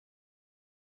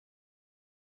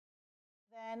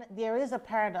then there is a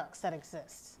paradox that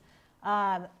exists.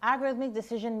 Algorithmic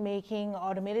decision making,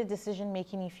 automated decision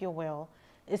making, if you will,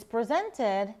 is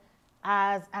presented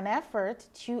as an effort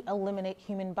to eliminate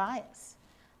human bias.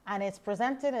 And it's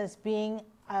presented as being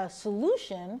a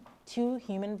solution to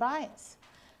human bias.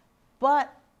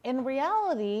 But in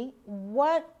reality,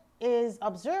 what is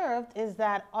observed is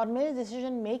that automated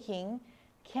decision making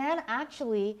can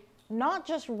actually not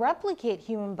just replicate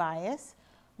human bias,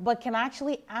 but can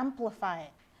actually amplify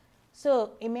it.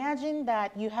 So imagine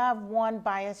that you have one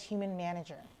biased human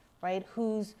manager, right,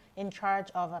 who's in charge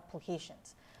of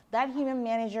applications. That human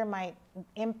manager might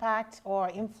impact or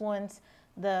influence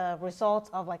the results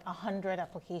of like 100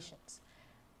 applications.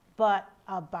 But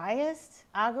a biased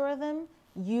algorithm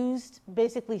used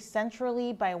basically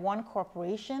centrally by one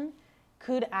corporation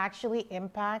could actually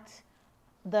impact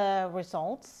the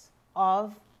results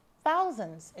of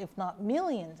thousands, if not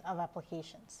millions, of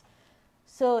applications.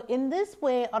 So in this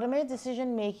way, automated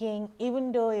decision making,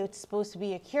 even though it's supposed to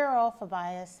be a cure-all for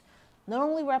bias, not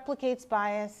only replicates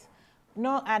bias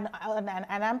and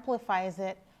amplifies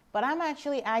it, but I'm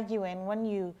actually arguing when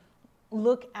you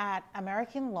look at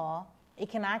American law, it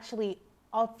can actually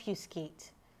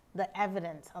obfuscate the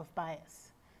evidence of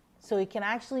bias. So it can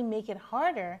actually make it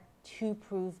harder to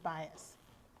prove bias.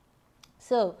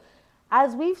 So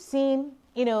as we've seen,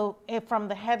 from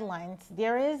the headlines,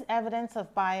 there is evidence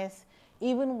of bias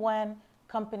even when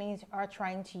companies are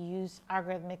trying to use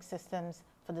algorithmic systems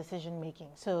for decision making.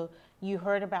 So you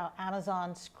heard about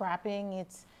Amazon scrapping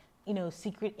its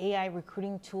secret AI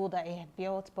recruiting tool that it had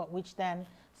built, but which then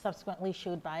subsequently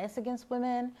showed bias against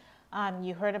women.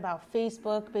 You heard about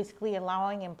Facebook basically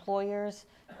allowing employers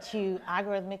to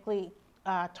algorithmically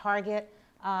target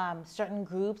certain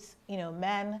groups,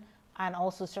 men and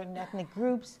also certain ethnic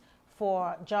groups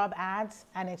for job ads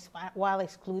and while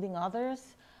excluding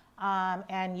others.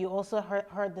 And you also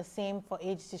heard the same for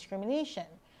age discrimination.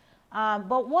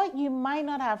 But what you might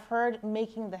not have heard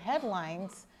making the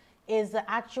headlines is the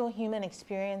actual human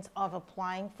experience of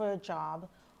applying for a job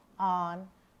on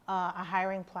a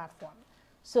hiring platform.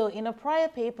 So in a prior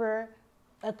paper,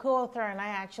 a co-author and I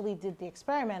actually did the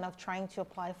experiment of trying to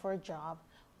apply for a job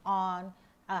on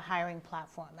a hiring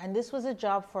platform. And this was a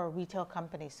job for a retail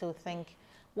company. So think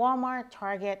Walmart,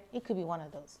 Target, it could be one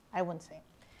of those, I wouldn't say.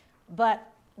 But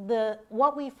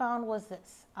what we found was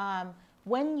this.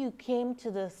 When you came to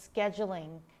the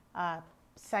scheduling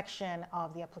section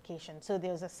of the application, so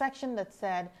there's a section that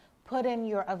said, put in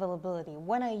your availability.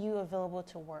 When are you available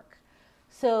to work?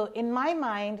 So in my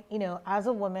mind, as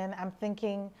a woman, I'm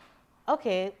thinking,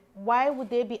 okay, why would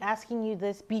they be asking you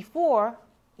this before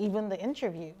even the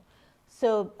interview?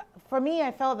 So for me,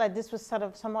 I felt that this was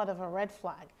somewhat of a red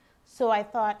flag. So I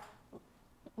thought,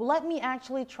 let me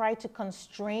actually try to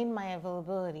constrain my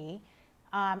availability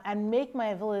and make my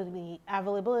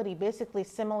availability basically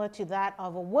similar to that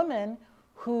of a woman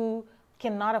who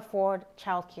cannot afford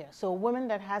childcare. So a woman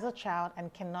that has a child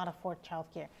and cannot afford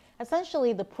childcare.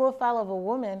 Essentially the profile of a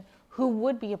woman who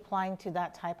would be applying to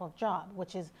that type of job,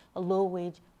 which is a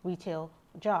low-wage retail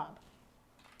job.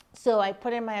 So I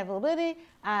put in my availability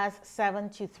as 7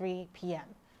 to 3 p.m.,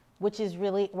 which is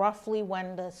really roughly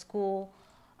when the school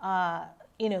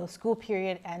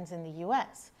period ends in the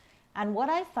US. And what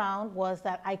I found was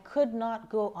that I could not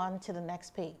go on to the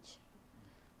next page.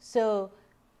 So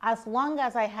as long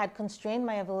as I had constrained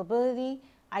my availability,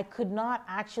 I could not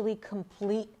actually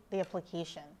complete the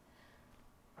application,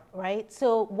 right?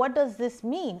 So what does this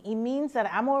mean? It means that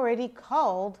I'm already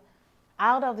called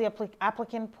out of the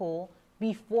applicant pool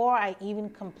before I even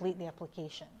complete the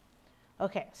application.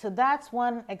 Okay, so that's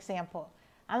one example.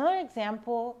 Another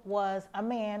example was a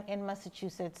man in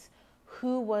Massachusetts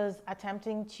who was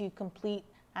attempting to complete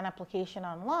an application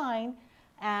online,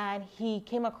 and he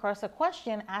came across a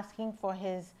question asking for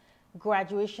his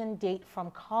graduation date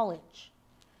from college.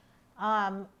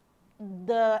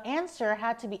 The answer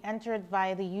had to be entered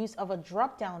by the use of a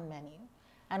drop-down menu.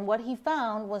 And what he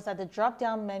found was that the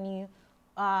drop-down menu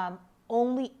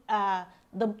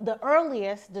the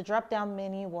earliest the drop-down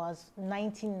menu was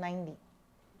 1990,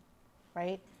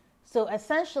 right? So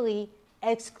essentially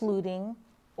excluding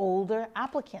older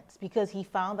applicants, because he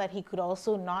found that he could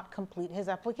also not complete his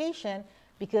application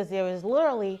because there was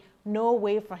literally no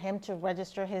way for him to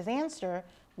register his answer,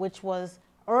 which was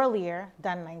earlier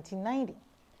than 1990.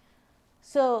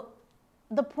 So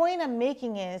the point I'm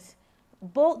making is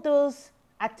both those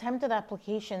attempted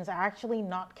applications are actually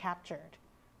not captured,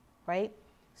 right?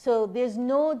 So there's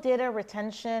no data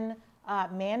retention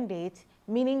mandate,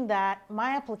 meaning that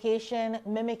my application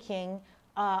mimicking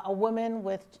a woman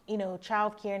with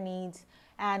childcare needs,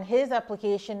 and his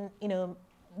application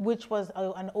which was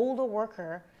an older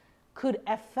worker, could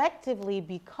effectively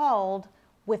be called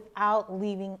without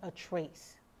leaving a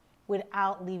trace,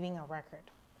 without leaving a record.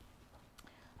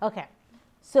 Okay,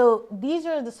 so these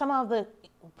are some of the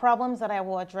problems that I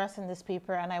will address in this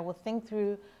paper, and I will think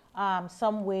through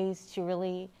some ways to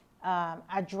really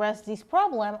address this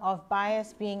problem of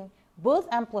bias being both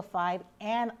amplified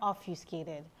and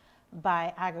obfuscated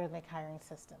by algorithmic hiring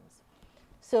systems.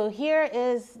 So here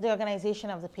is the organization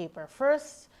of the paper.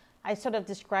 First, I sort of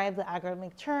described the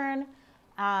algorithmic turn,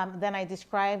 then I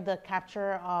described the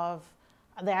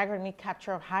algorithmic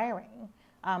capture of hiring,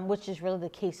 which is really the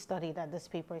case study that this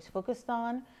paper is focused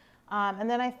on. And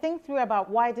then I think through about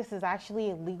why this is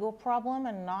actually a legal problem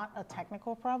and not a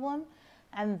technical problem.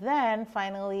 And then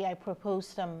finally, I proposed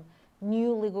some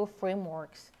new legal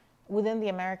frameworks within the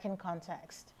American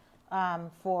context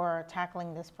for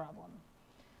tackling this problem.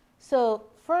 So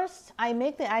first, I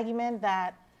make the argument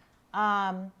that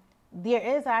there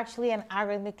is actually an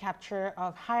algorithmic capture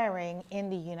of hiring in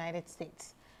the United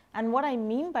States. And what I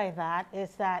mean by that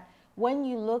is that when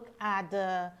you look at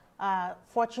the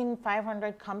Fortune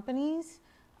 500 companies,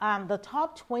 the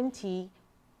top 20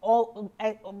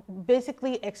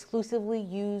 basically exclusively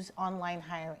use online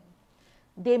hiring.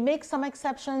 They make some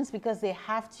exceptions because they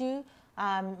have to,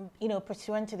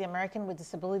 pursuant to the American with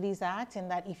Disabilities Act,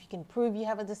 and that if you can prove you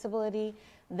have a disability,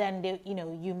 then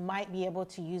you might be able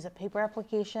to use a paper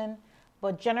application.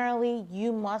 But generally,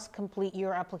 you must complete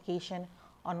your application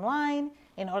online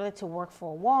in order to work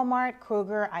for Walmart,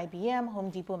 Kroger, IBM, Home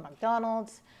Depot,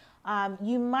 McDonald's.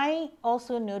 You might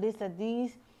also notice that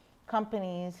these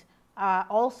companies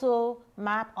also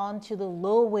map onto the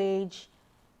low-wage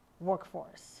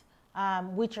workforce,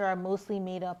 which are mostly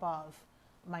made up of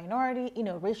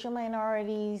racial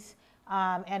minorities,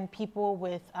 and people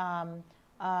with,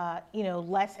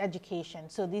 less education.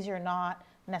 So these are not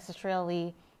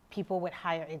necessarily people with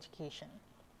higher education.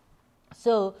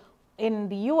 So in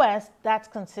the US, that's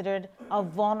considered a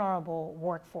vulnerable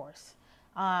workforce.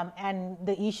 And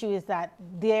the issue is that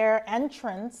their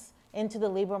entrance into the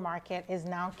labor market is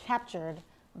now captured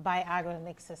by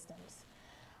algorithmic systems.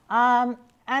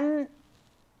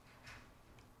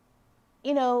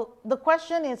 The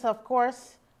question is, of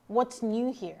course, what's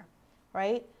new here,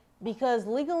 right? Because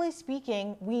legally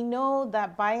speaking, we know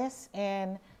that bias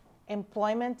in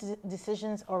employment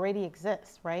decisions already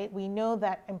exists, right? We know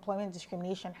that employment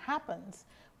discrimination happens.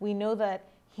 We know that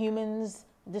humans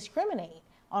discriminate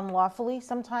unlawfully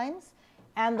sometimes.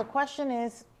 And the question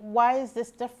is, why is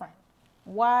this different?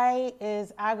 Why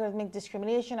is algorithmic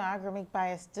discrimination or algorithmic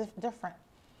bias different?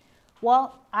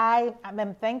 Well, I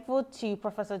am thankful to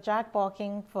Professor Jack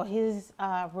Balking for his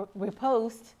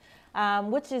repost,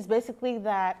 which is basically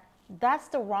that's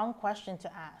the wrong question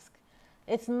to ask.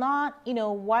 It's not,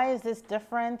 why is this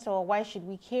different or why should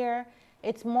we care?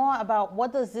 It's more about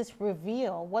what does this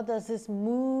reveal? What does this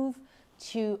move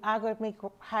to algorithmic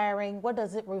hiring? What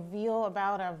does it reveal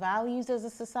about our values as a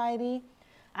society?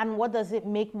 And what does it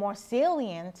make more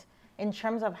salient in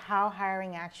terms of how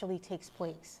hiring actually takes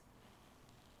place?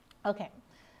 Okay,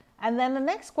 and then the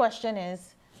next question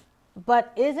is,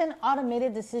 but isn't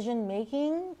automated decision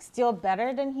making still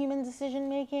better than human decision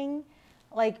making?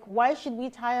 Like, why should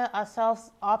we tie ourselves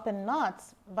up in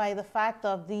knots by the fact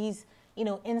of these,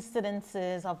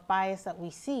 incidences of bias that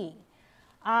we see?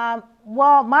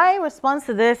 Well, my response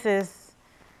to this is,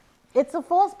 it's a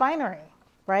false binary,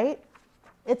 right?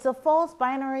 It's a false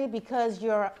binary because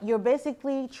you're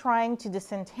basically trying to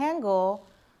disentangle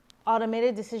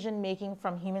automated decision making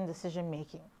from human decision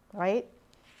making, right?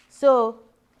 So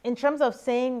in terms of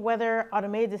saying whether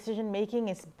automated decision making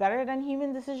is better than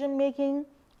human decision making,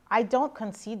 I don't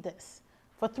concede this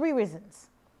for 3 reasons.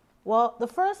 Well, the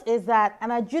first is that an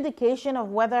adjudication of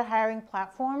whether hiring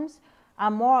platforms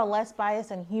are more or less biased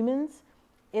than humans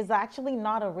is actually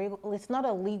not it's not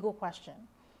a legal question.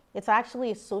 It's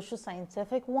actually a social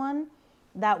scientific one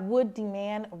that would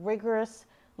demand rigorous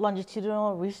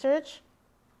longitudinal research.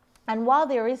 And while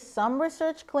there is some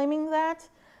research claiming that,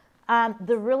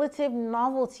 the relative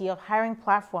novelty of hiring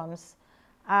platforms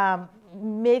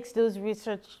makes those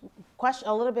research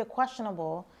a little bit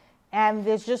questionable, and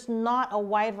there's just not a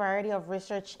wide variety of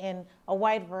research in a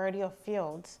wide variety of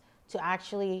fields to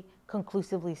actually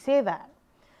conclusively say that.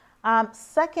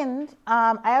 Second,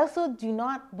 I also do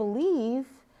not believe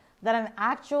that an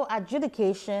actual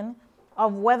adjudication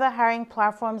of whether hiring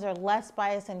platforms are less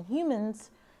biased than humans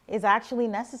is actually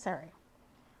necessary.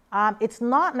 It's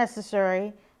not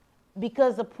necessary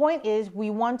because the point is we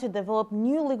want to develop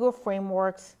new legal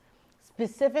frameworks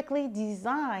specifically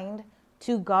designed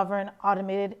to govern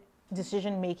automated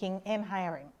decision-making in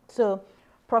hiring. So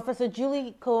Professor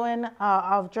Julie Cohen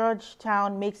of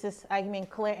Georgetown makes this argument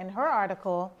clear in her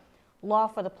article, Law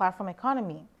for the Platform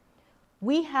Economy.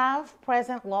 We have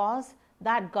present laws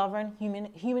that govern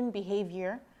human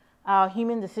behavior,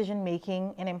 human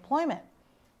decision-making in employment.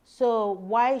 So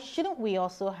why shouldn't we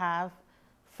also have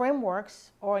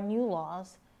frameworks or new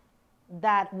laws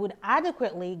that would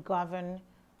adequately govern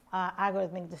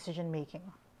algorithmic decision-making?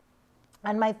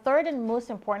 And my third and most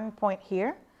important point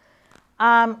here,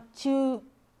 to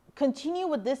continue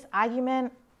with this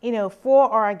argument, for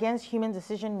or against human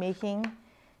decision-making,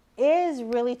 is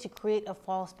really to create a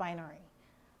false binary.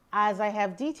 As I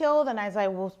have detailed and as I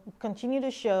will continue to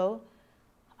show,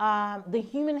 the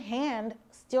human hand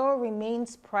still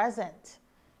remains present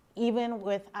even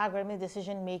with algorithmic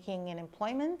decision-making in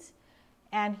employment,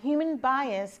 and human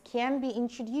bias can be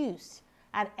introduced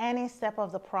at any step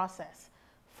of the process.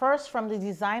 First from the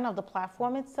design of the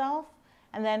platform itself,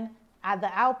 and then at the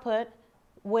output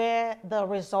where the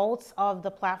results of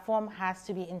the platform has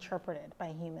to be interpreted by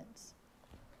humans.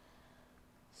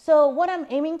 So what I'm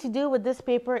aiming to do with this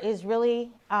paper is really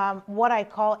what I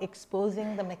call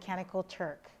exposing the mechanical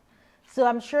Turk. So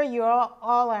I'm sure you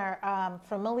all are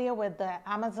familiar with the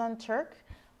Amazon Turk,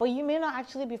 but you may not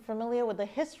actually be familiar with the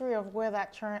history of where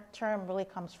that term really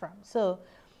comes from. So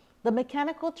the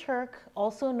mechanical Turk,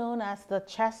 also known as the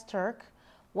chess Turk,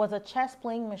 was a chess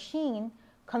playing machine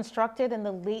constructed in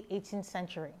the late 18th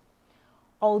century.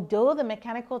 Although the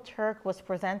mechanical Turk was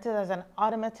presented as an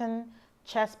automaton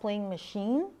chess playing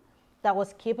machine that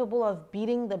was capable of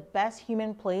beating the best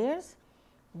human players,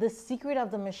 the secret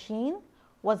of the machine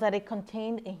was that it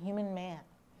contained a human man,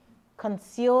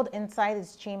 concealed inside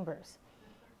its chambers.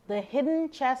 The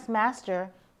hidden chess master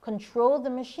controlled the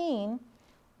machine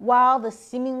while the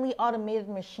seemingly automated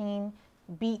machine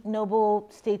beat noble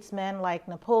statesmen like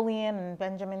Napoleon and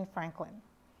Benjamin Franklin.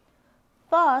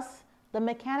 Thus, the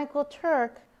mechanical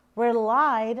Turk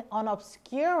relied on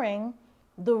obscuring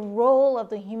the role of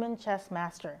the human chess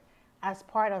master as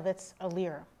part of its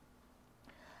allure.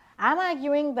 I'm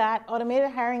arguing that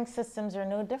automated hiring systems are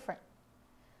no different.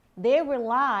 They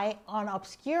rely on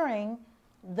obscuring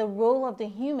the role of the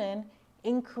human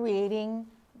in creating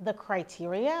the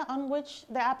criteria on which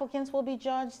the applicants will be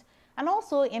judged, and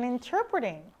also in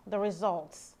interpreting the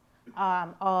results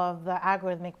of the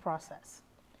algorithmic process.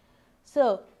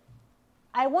 So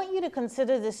I want you to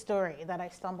consider this story that I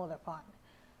stumbled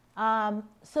upon.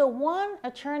 So one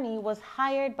attorney was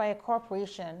hired by a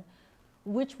corporation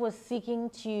which was seeking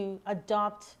to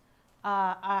adopt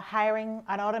an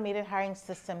automated hiring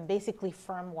system, basically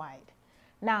firm-wide.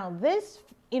 Now this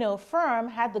firm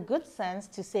had the good sense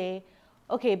to say,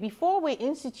 okay, before we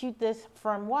institute this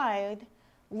firm-wide,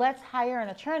 let's hire an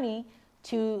attorney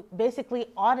to basically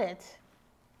audit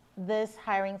this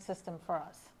hiring system for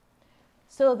us.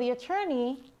 So the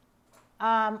attorney,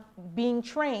 being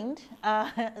trained,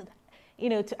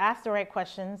 to ask the right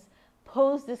questions,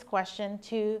 posed this question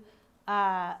to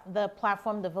the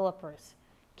platform developers.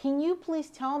 Can you please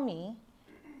tell me,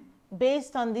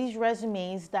 based on these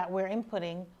resumes that we're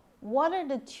inputting, what are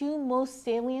the two most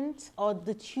salient or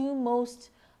the two most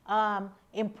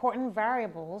important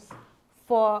variables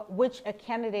for which a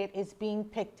candidate is being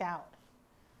picked out?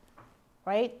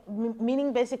 Right?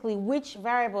 Meaning basically which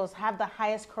variables have the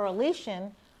highest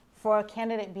correlation for a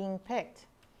candidate being picked.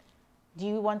 Do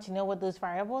you want to know what those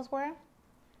variables were?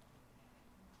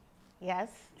 Yes.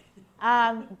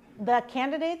 The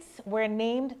candidates were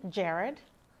named Jared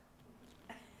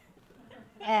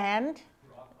and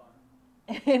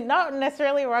not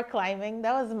necessarily rock climbing,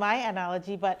 that was my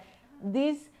analogy, but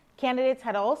these candidates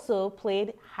had also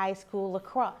played high school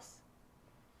lacrosse.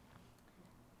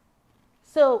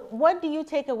 So what do you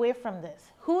take away from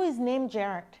this? Who is named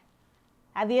Jared?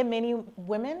 Are there many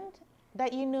women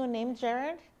that you know named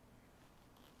Jared?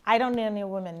 I don't know any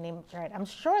women named Jared. I'm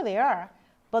sure there are,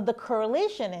 but the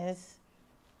correlation is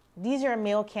these are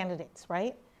male candidates,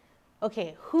 right?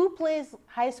 Okay, who plays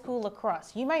high school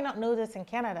lacrosse? You might not know this in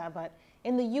Canada, but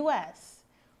in the US,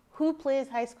 who plays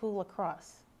high school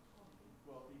lacrosse?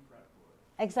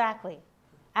 Exactly.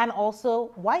 And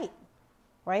also white,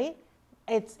 right?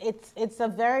 It's a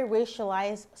very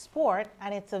racialized sport,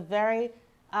 and it's a very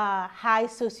high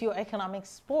socioeconomic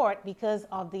sport because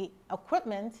of the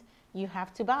equipment you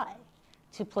have to buy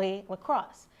to play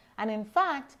lacrosse. And in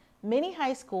fact, many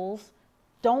high schools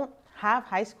don't have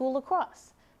high school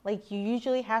lacrosse. Like, you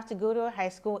usually have to go to a high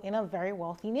school in a very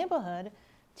wealthy neighborhood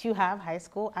to have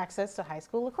access to high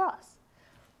school lacrosse.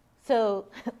 So,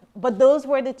 but those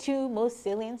were the two most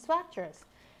salient factors.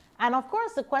 And of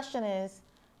course, the question is,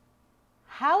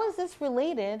 how is this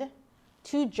related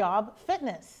to job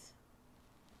fitness?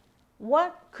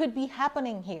 what could be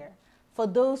happening here for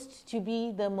those to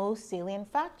be the most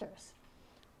salient factors?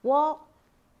 Well,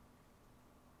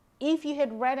 if you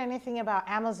had read anything about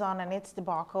Amazon and its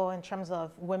debacle in terms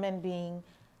of women being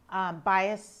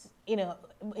biased,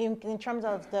 in terms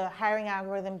of the hiring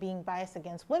algorithm being biased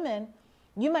against women,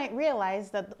 you might realize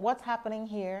that what's happening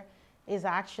here is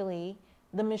actually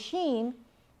the machine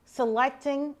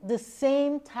selecting the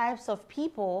same types of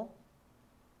people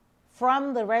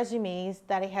from the resumes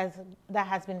that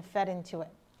has been fed into it.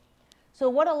 So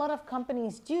what a lot of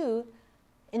companies do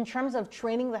in terms of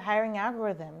training the hiring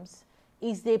algorithms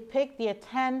is they pick their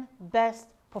 10 best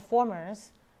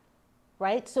performers,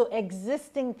 right? So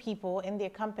existing people in their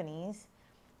companies,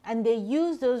 and they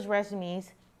use those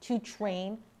resumes to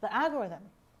train the algorithm.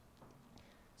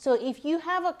 So if you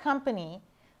have a company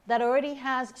that already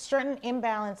has certain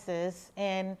imbalances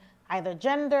in either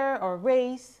gender or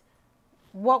race,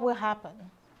 what will happen?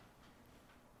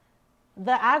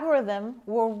 The algorithm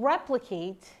will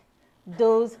replicate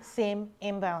those same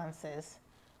imbalances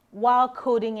while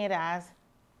coding it as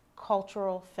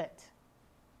cultural fit.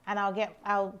 And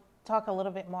I'll talk a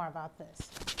little bit more about this.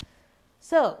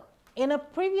 So in a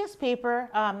previous paper,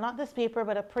 not this paper,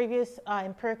 but a previous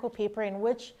empirical paper in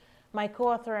which my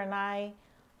co-author and I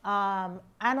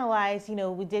analyzed,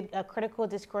 we did a critical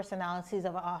discourse analysis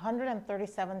of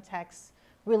 137 texts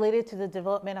related to the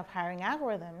development of hiring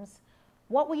algorithms.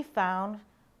 What we found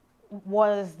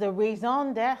was the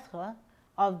raison d'etre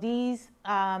of these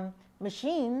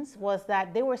machines was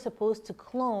that they were supposed to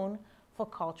clone for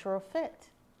cultural fit.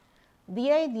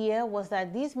 The idea was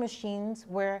that these machines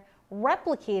were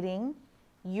replicating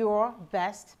your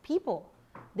best people.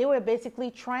 They were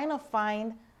basically trying to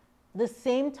find the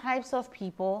same types of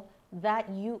people that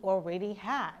you already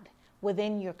had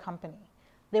within your company.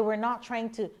 They were not trying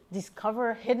to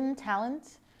discover hidden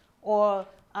talent or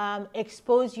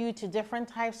expose you to different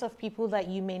types of people that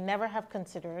you may never have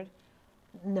considered.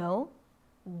 No,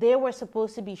 they were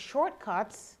supposed to be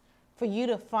shortcuts for you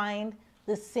to find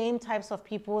the same types of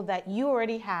people that you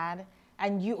already had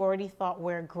and you already thought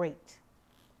were great.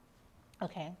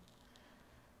 Okay.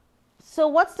 So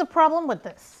what's the problem with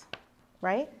this,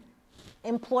 right?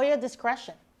 Employer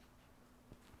discretion,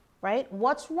 right?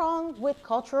 What's wrong with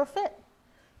cultural fit?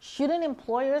 Shouldn't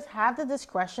employers have the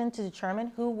discretion to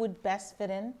determine who would best fit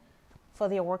in for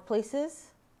their workplaces?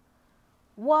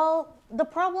 Well, the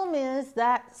problem is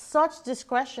that such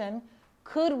discretion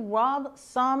could rob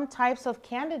some types of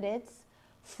candidates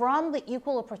from the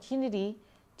equal opportunity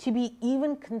to be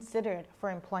even considered for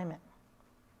employment,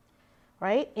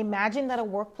 right? Imagine that a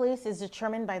workplace is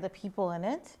determined by the people in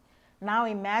it. Now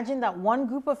imagine that one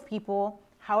group of people,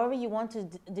 however you want to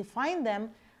define them,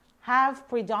 have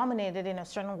predominated in a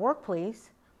certain workplace.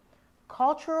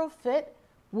 Cultural fit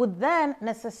would then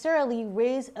necessarily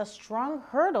raise a strong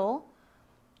hurdle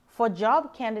for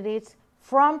job candidates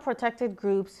from protected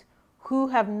groups who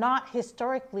have not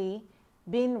historically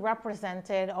been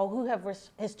represented or who have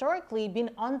historically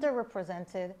been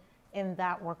underrepresented in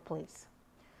that workplace.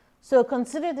 So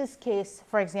consider this case,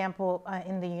 for example,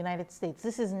 in the United States.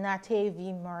 This is Nate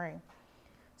v. Murray.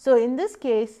 So in this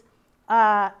case,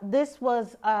 this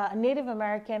was a Native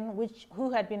American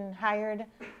who had been hired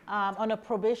on a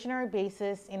probationary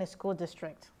basis in a school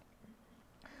district.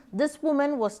 This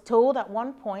woman was told at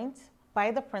one point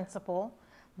by the principal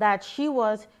that she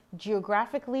was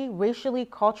geographically, racially,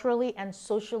 culturally, and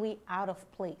socially out of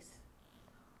place.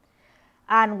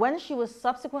 And when she was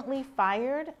subsequently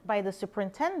fired by the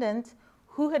superintendent,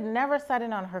 who had never sat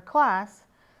in on her class,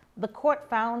 the court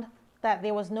found that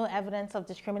there was no evidence of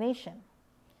discrimination.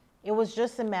 It was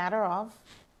just a matter of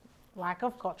lack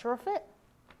of cultural fit.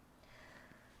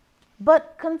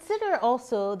 But consider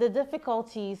also the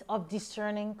difficulties of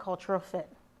discerning cultural fit.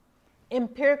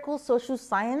 Empirical social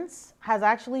science has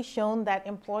actually shown that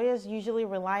employers usually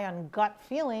rely on gut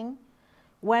feeling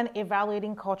when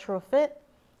evaluating cultural fit,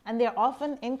 and they're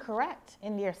often incorrect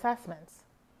in their assessments.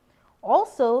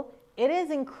 Also, it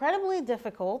is incredibly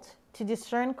difficult to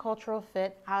discern cultural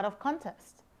fit out of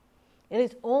context. It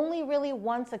is only really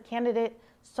once a candidate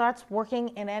starts working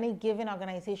in any given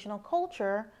organizational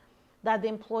culture that the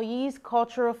employee's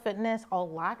cultural fitness or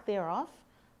lack thereof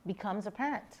becomes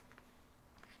apparent.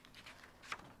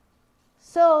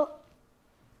 So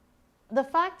the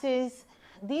fact is,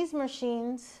 these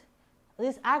machines,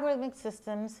 these algorithmic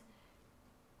systems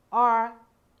are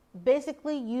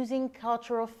basically using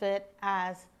cultural fit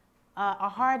as a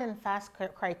hard and fast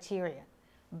criteria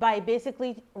by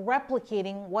basically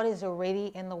replicating what is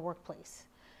already in the workplace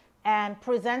and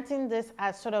presenting this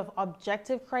as sort of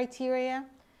objective criteria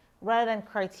rather than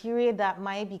criteria that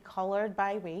might be colored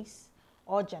by race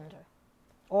or gender.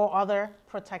 or other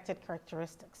protected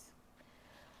characteristics.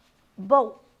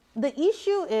 But the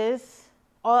issue is,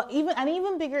 or even an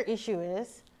even bigger issue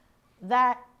is,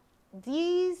 that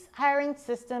these hiring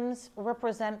systems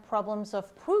represent problems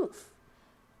of proof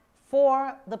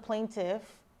for the plaintiff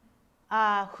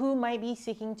who might be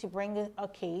seeking to bring a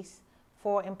case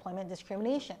for employment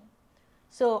discrimination.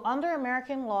 So under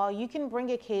American law, you can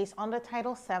bring a case under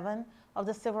Title VII of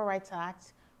the Civil Rights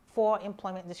Act for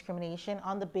employment discrimination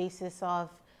on the basis of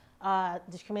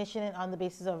discrimination on the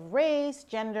basis of race,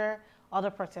 gender, other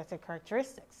protected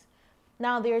characteristics.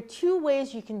 Now, there are two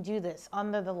ways you can do this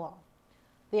under the law.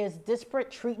 There's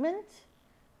disparate treatment,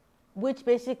 which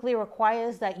basically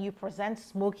requires that you present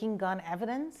smoking gun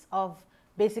evidence of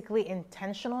basically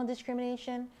intentional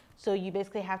discrimination. So you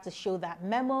basically have to show that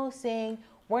memo saying,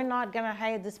 we're not going to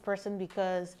hire this person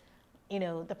because,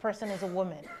 the person is a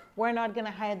woman. We're not going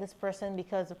to hire this person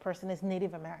because the person is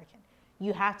Native American.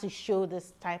 You have to show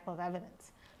this type of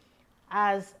evidence.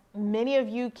 As many of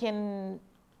you can,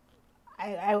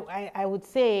 I would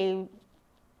say,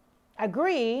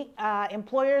 agree,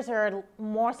 employers are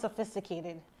more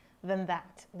sophisticated than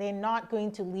that. They're not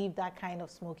going to leave that kind of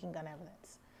smoking gun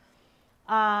evidence.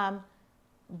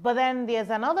 But then there's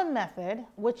another method,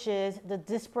 which is the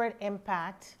disparate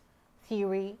impact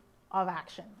theory of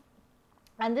action.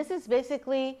 And this is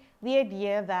basically the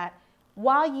idea that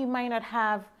while you might not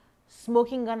have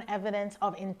smoking gun evidence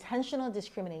of intentional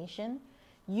discrimination,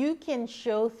 you can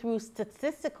show through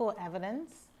statistical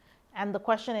evidence, and the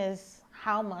question is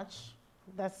how much.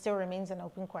 That still remains an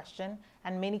open question,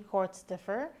 and many courts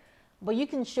differ. But you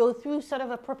can show through sort of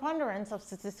a preponderance of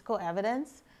statistical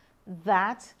evidence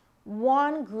that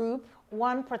one group,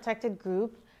 one protected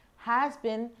group, has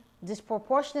been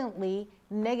disproportionately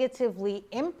negatively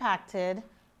impacted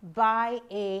by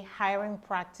a hiring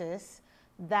practice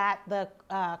that the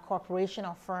corporation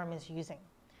or firm is using.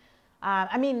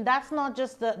 That's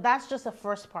just the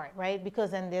first part, right?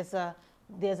 Because then there's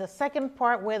a second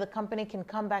part where the company can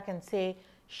come back and say,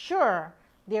 sure,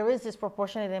 there is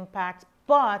disproportionate impact,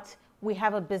 but we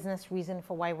have a business reason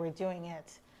for why we're doing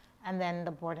it. And then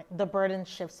the burden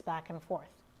shifts back and forth.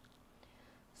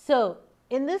 So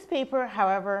in this paper,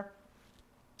 however,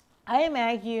 I am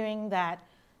arguing that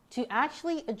to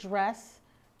actually address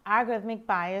algorithmic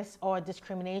bias or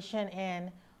discrimination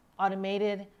in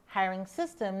automated hiring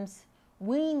systems,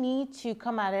 we need to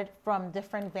come at it from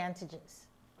different vantages,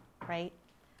 right?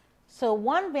 So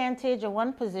one vantage or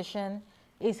one position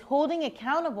is holding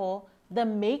accountable the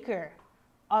maker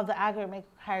of the algorithmic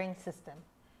hiring system.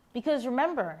 Because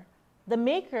remember, the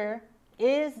maker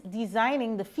is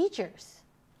designing the features,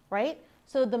 right?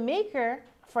 So the maker,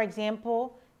 for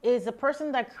example, is the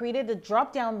person that created the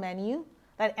drop-down menu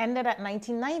that ended at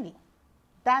 1990.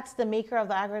 That's the maker of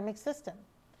the algorithmic system,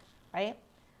 right?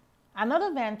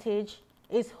 Another vantage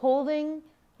is holding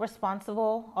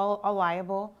responsible or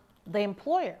liable the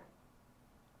employer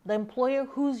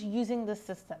who's using the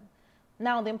system.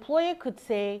 Now, the employer could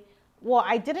say, well,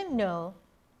 I didn't know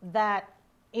that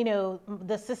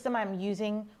the system I'm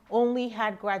using only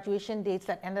had graduation dates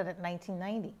that ended at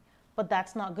 1990. But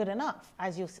that's not good enough,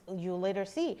 as you'll later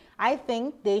see. I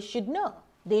think they should know.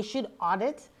 They should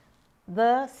audit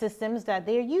the systems that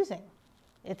they're using.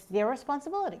 It's their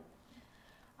responsibility.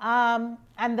 And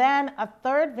then a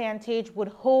third vantage would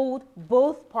hold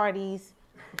both parties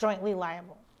jointly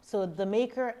liable. So the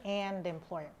maker and the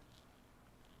employer.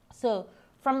 So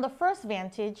from the first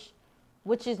vantage,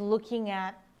 which is looking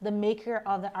at the maker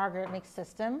of the algorithmic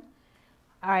system,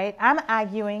 all right, I'm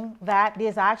arguing that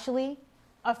there's actually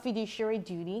a fiduciary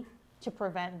duty to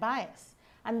prevent bias.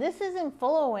 And this is in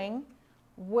following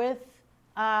with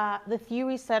the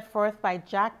theory set forth by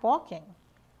Jack Balking,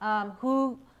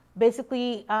 who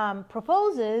basically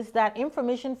proposes that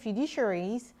information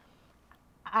fiduciaries,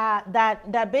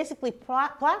 that basically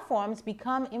platforms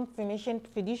become information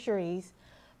fiduciaries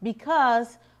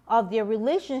because of their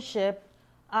relationship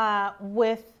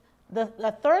with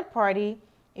the third party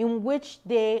in which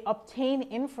they obtain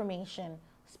information,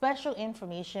 special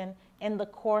information in the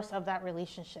course of that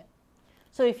relationship.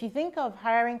 So if you think of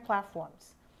hiring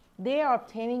platforms, they are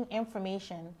obtaining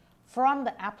information from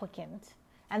the applicant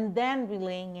and then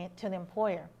relaying it to the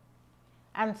employer.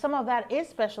 And some of that is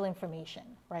special information,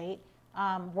 right?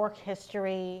 Work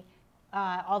history,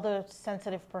 other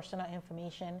sensitive personal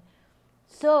information.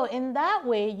 So in that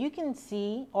way, you can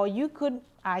see, or you could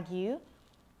argue,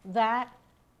 that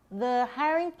the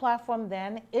hiring platform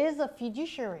then is a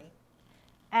fiduciary.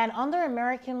 And under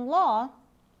American law,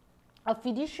 a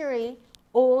fiduciary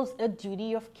owes a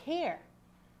duty of care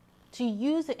to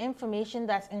use the information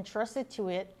that's entrusted to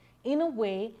it in a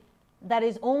way that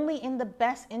is only in the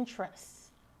best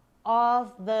interests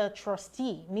of the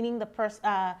trustee, meaning the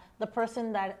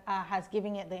person that has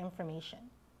given it the information,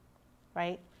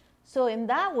 right? So in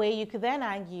that way, you could then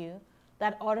argue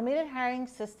that automated hiring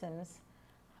systems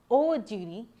owe a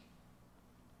duty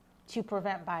to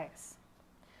prevent bias.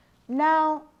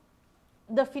 Now,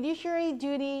 the fiduciary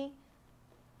duty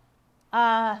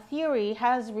theory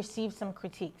has received some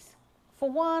critiques. For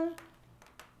one,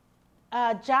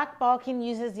 Jack Balkin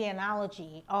uses the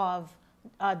analogy of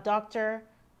a doctor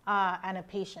and a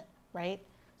patient, right?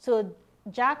 So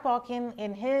Jack Balkin,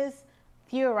 in his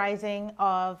theorizing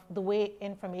of the way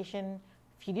information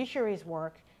fiduciaries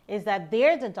work, is that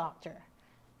they're the doctor,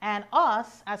 and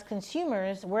us as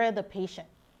consumers, we're the patient,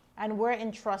 and we're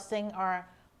entrusting our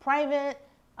private,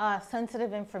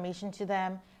 sensitive information to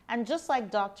them. And just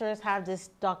like doctors have this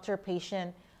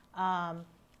doctor-patient,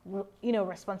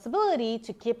 responsibility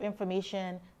to keep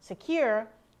information secure,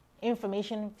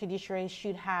 information fiduciaries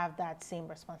should have that same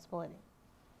responsibility.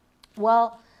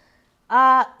 Well,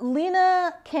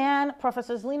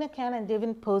 Professors Lena Kan and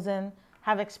David Posen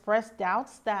have expressed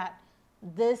doubts that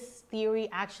this theory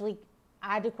actually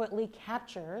adequately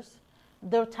captures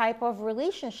the type of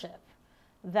relationship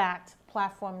that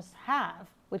platforms have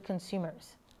with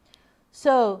consumers.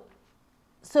 So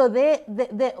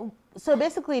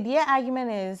basically their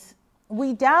argument is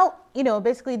they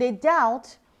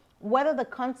doubt whether the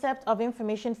concept of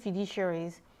information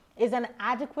fiduciaries is an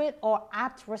adequate or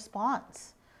apt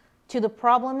response to the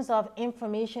problems of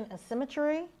information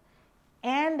asymmetry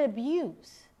and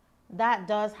abuse that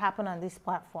does happen on these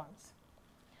platforms.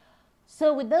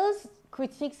 So with those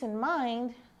critiques in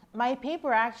mind, my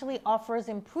paper actually offers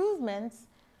improvements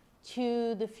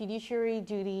to the fiduciary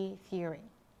duty theory.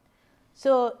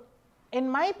 So in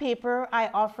my paper, I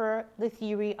offer the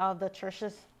theory of the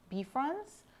tertius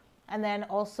bifrons, and then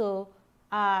also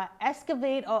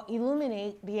excavate or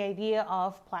illuminate the idea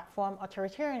of platform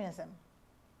authoritarianism.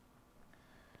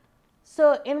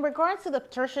 So in regards to the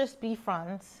tertius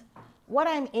bifrons, what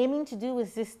I'm aiming to do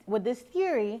with this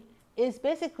theory is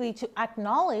basically to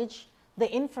acknowledge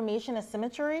the information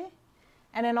asymmetry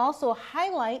and then also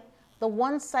highlight the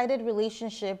one-sided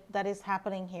relationship that is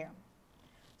happening here.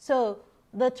 So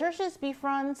the tertius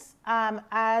bifrons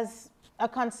as a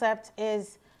concept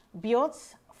is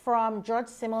built from George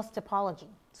Simmel's typology.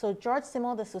 So George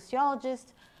Simmel, the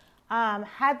sociologist,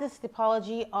 had this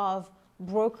typology of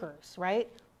brokers, right?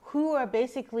 Who are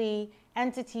basically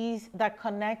entities that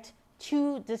connect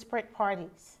two disparate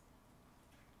parties.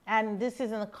 And this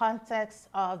is in the context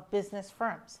of business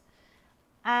firms.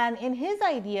 And in his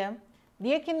idea,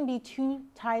 there can be two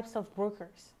types of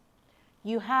brokers.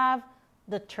 You have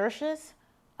the tertius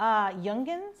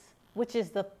jungens, which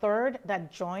is the third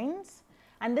that joins.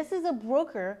 And this is a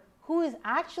broker who is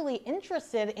actually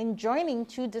interested in joining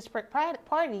two disparate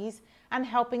parties and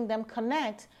helping them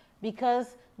connect,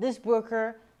 because this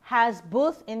broker has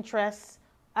both interests,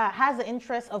 has the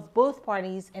interests of both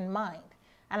parties in mind,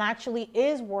 and actually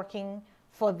is working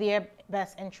for their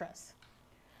best interests.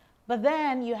 But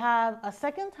then you have a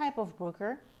second type of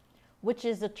broker, which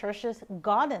is the tertius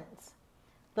gaudens,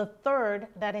 the third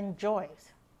that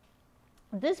enjoys.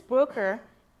 This broker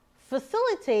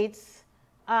facilitates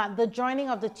the joining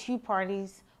of the two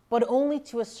parties, but only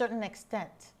to a certain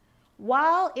extent.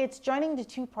 While it's joining the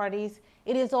two parties,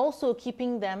 it is also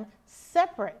keeping them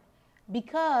separate,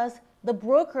 because the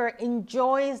broker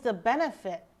enjoys the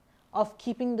benefit of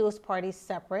keeping those parties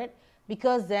separate,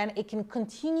 because then it can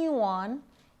continue on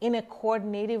in a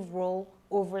coordinative role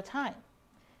over time.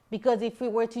 Because if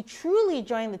it were to truly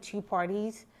join the two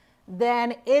parties,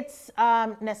 then its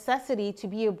necessity to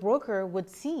be a broker would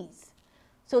cease.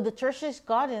 So the tertius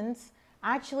gaudens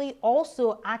actually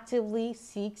also actively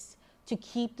seeks to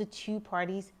keep the two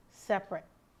parties separate.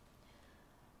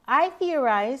 I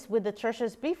theorize with the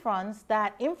tertius bifrons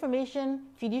that information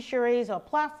fiduciaries, or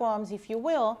platforms, if you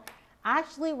will,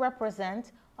 actually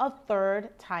represent a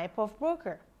third type of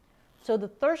broker. So the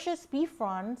tertius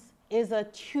bifrons is a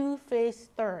two-faced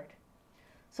third.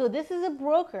 So this is a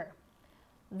broker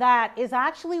that is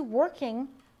actually working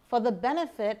for the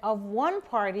benefit of one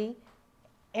party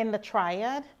in the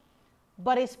triad,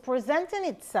 but is presenting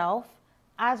itself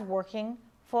as working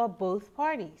for both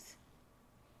parties.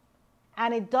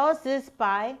 And it does this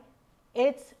by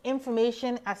its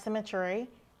information asymmetry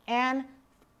and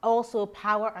also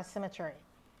power asymmetry.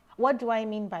 What do I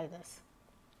mean by this?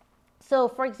 So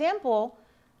for example,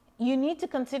 you need to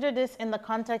consider this in the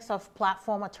context of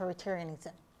platform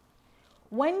authoritarianism.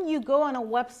 When you go on a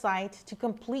website to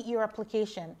complete your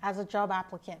application as a job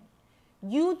applicant,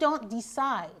 you don't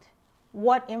decide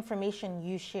what information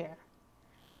you share.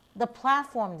 The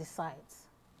platform decides.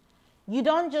 You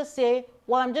don't just say,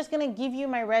 well, I'm just going to give you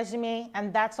my resume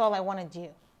and that's all I want to do.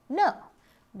 No,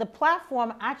 the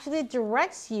platform actually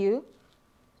directs you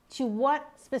to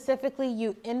what specifically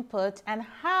you input and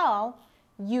how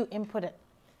you input it.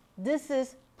 This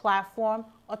is platform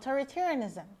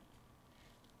authoritarianism.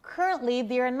 Currently,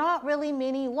 there are not really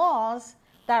many laws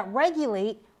that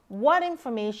regulate what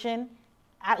information,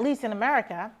 at least in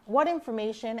America, what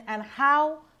information and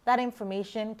how that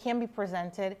information can be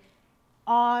presented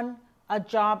on a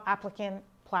job applicant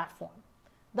platform.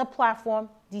 The platform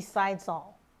decides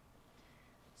all.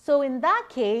 So in that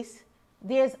case,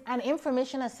 there's an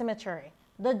information asymmetry.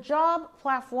 The job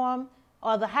platform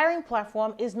or the hiring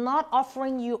platform is not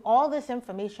offering you all this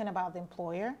information about the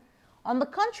employer. On the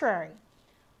contrary,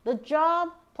 the job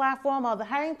platform or the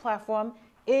hiring platform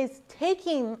is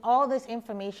taking all this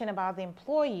information about the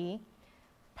employee,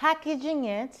 packaging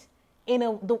it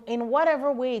in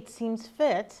whatever way it seems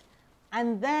fit,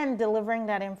 and then delivering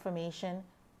that information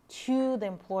to the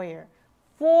employer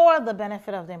for the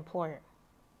benefit of the employer.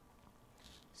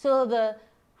 So the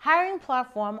hiring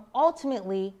platform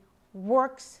ultimately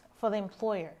works for the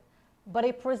employer, but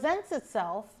it presents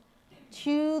itself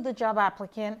to the job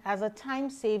applicant as a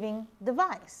time-saving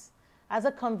device, as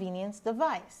a convenience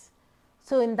device.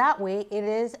 So in that way, it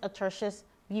is a tertius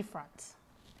bifront.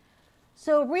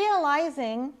 So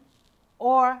realizing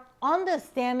or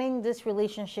understanding this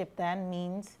relationship then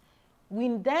means we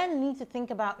then need to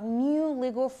think about new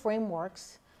legal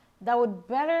frameworks that would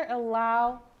better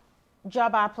allow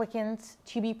job applicants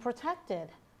to be protected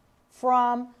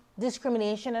from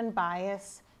discrimination and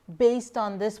bias based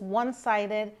on this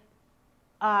one-sided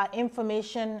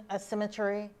information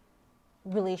asymmetry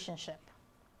relationship.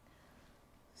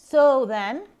 So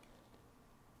then,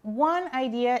 one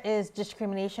idea is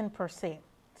discrimination per se.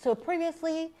 So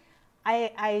previously,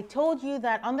 I told you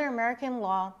that under American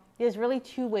law, there's really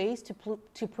two ways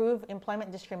to prove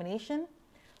employment discrimination.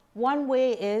 One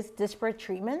way is disparate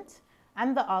treatment,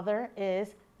 and the other is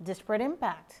disparate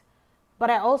impact. But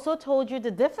I also told you the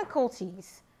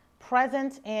difficulties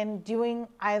present in doing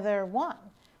either one,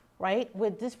 right?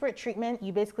 With disparate treatment,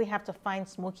 you basically have to find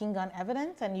smoking gun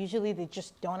evidence, and usually they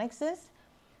just don't exist.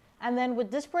 And then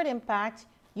with disparate impact,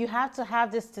 you have to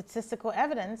have this statistical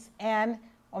evidence, and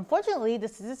unfortunately, the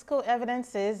statistical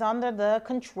evidence is under the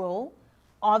control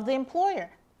of the employer.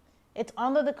 It's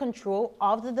under the control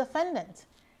of the defendant.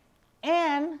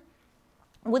 And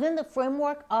within the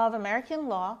framework of American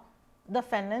law,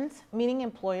 defendants, meaning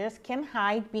employers, can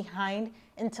hide behind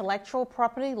intellectual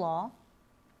property law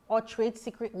or trade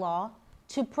secret law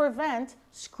to prevent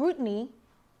scrutiny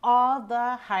of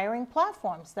the hiring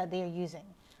platforms that they are using.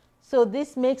 So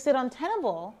this makes it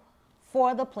untenable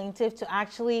for the plaintiff to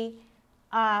actually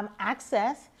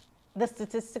access the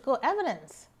statistical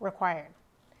evidence required.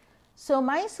 So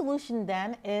my solution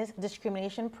then is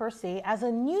discrimination per se as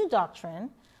a new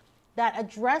doctrine that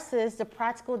addresses the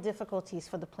practical difficulties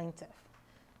for the plaintiff.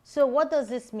 So what does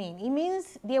this mean? It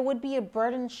means there would be a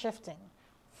burden shifting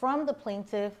from the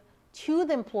plaintiff to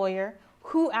the employer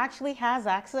who actually has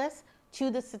access to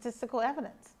the statistical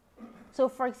evidence. So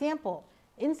for example,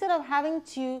 instead of having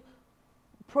to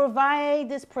provide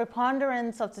this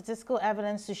preponderance of statistical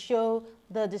evidence to show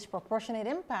the disproportionate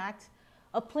impact,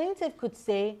 a plaintiff could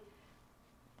say,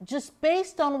 just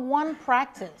based on one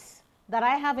practice that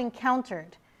I have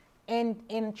encountered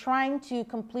in trying to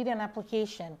complete an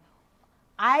application,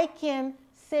 I can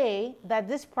say that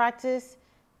this practice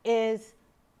is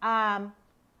prone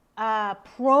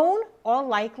or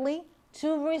likely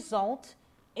to result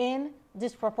in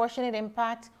disproportionate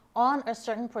impact on a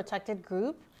certain protected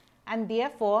group, and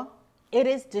therefore it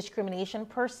is discrimination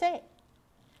per se.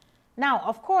 Now,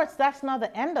 of course, that's not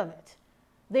the end of it.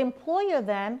 The employer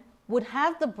then would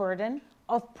have the burden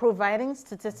of providing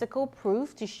statistical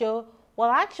proof to show, well,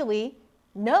 actually,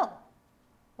 no,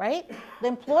 right? The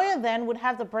employer then would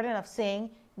have the burden of saying,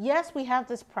 yes, we have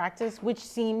this practice which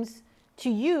seems to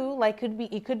you like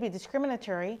it could be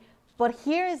discriminatory, but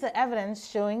here is the evidence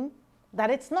showing that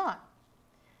it's not.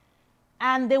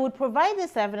 And they would provide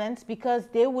this evidence because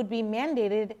they would be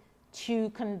mandated to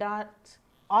conduct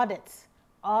audits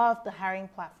of the hiring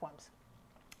platforms.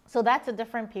 So that's a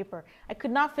different paper. I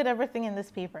could not fit everything in this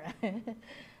paper.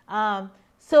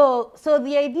 So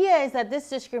the idea is that this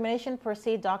discrimination per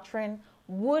se doctrine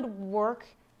would work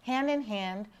hand in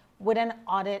hand with an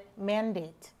audit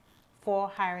mandate for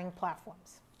hiring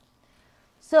platforms.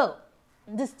 So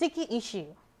the sticky issue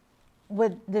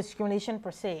with discrimination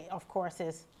per se, of course,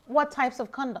 is what types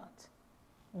of conduct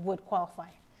would qualify?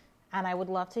 And I would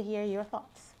love to hear your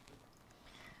thoughts.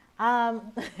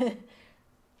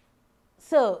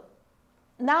 So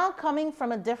now coming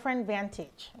from a different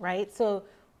vantage, right? So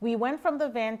we went from the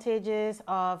vantages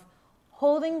of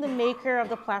holding the maker of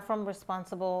the platform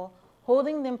responsible,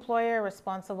 holding the employer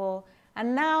responsible,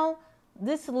 and now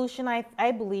this solution,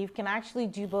 I believe, can actually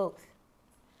do both.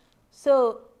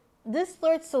 So this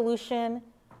third solution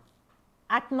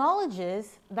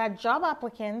acknowledges that job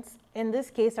applicants, in this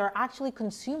case, are actually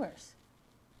consumers,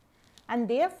 and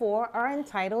therefore are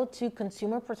entitled to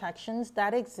consumer protections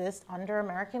that exist under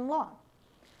American law.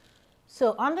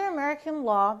 So under American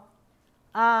law,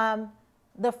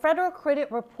 the Federal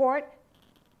Credit Report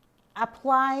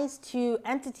applies to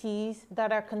entities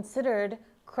that are considered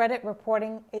credit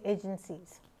reporting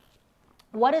agencies.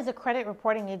 What is a credit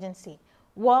reporting agency?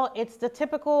 Well, it's the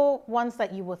typical ones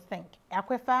that you would think.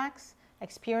 Equifax,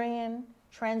 Experian,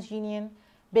 TransUnion,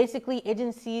 basically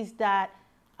agencies that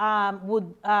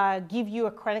would give you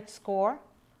a credit score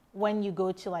when you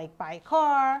go to like buy a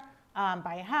car,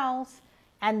 buy a house,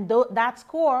 and that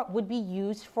score would be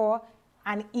used for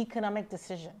an economic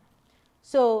decision.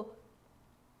 So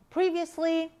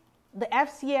previously, the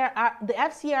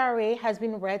FCRA has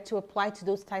been read to apply to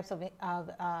those types of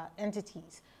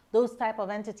entities. Those type of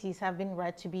entities have been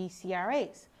read to be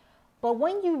CRAs. But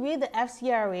when you read the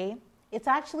FCRA, it's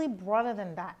actually broader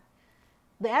than that.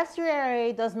 The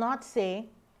FCRA does not say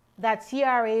that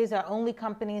CRAs are only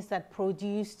companies that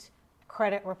produced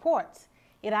credit reports.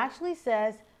 It actually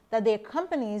says that they're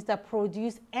companies that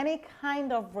produce any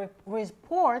kind of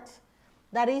report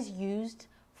that is used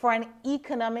for an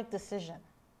economic decision.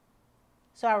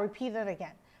 So I'll repeat it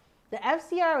again. The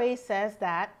FCRA says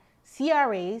that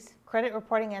CRAs, credit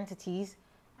reporting entities,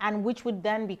 and which would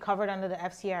then be covered under the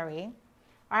FCRA,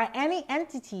 are any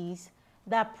entities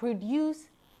that produce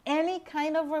any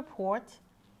kind of report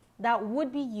that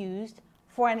would be used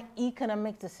for an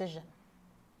economic decision.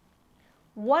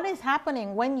 What is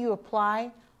happening when you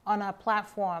apply on a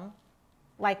platform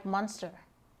like Monster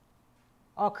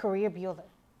or Career Builder?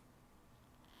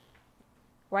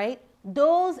 Right?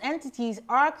 Those entities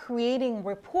are creating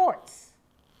reports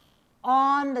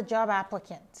on the job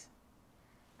applicant.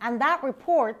 And that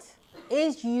report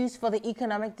is used for the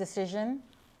economic decision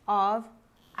of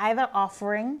either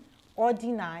offering or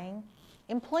denying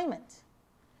employment.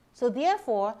 So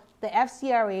therefore, the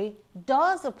FCRA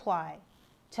does apply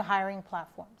to hiring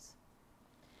platforms.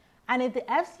 And if the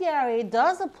FCRA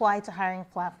does apply to hiring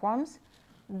platforms,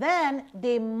 then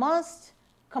they must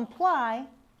comply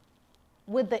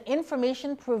with the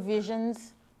information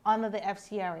provisions under the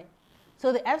FCRA.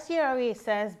 So the FCRA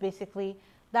says basically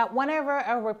that whenever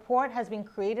a report has been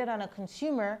created on a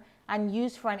consumer and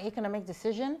used for an economic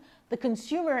decision, the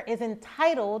consumer is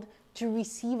entitled to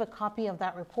receive a copy of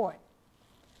that report.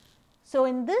 So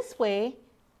in this way,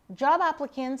 job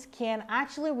applicants can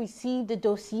actually receive the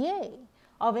dossier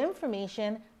of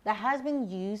information that has been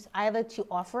used either to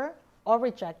offer or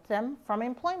reject them from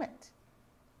employment.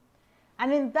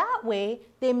 And in that way,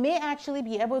 they may actually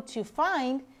be able to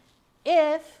find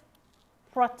if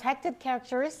protected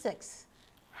characteristics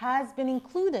has been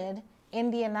included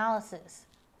in the analysis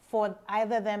for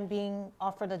either them being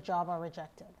offered a job or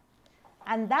rejected.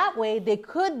 And that way, they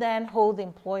could then hold the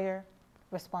employer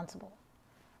responsible.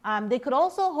 They could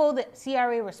also hold the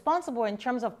CRA responsible in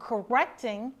terms of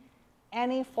correcting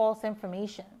any false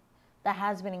information that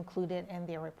has been included in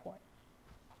their report.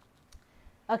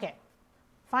 Okay,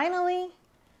 finally,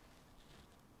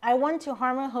 I want to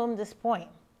hammer home this point.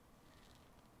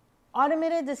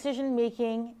 Automated decision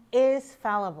making is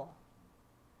fallible.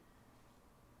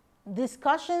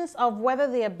 Discussions of whether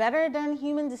they are better than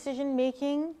human decision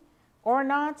making or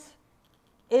not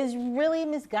is really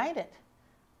misguided.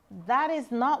 That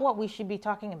is not what we should be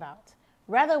talking about.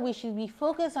 Rather, we should be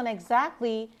focused on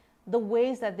exactly the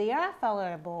ways that they are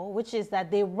fallible, which is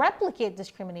that they replicate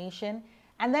discrimination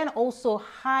and then also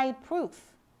hide proof.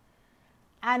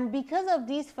 And because of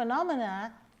these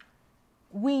phenomena,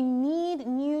 we need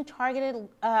new targeted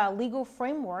legal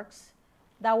frameworks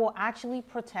that will actually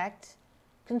protect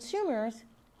consumers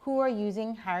who are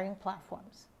using hiring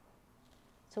platforms.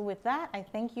 So with that, I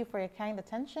thank you for your kind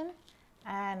attention,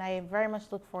 and I very much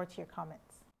look forward to your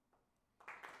comments.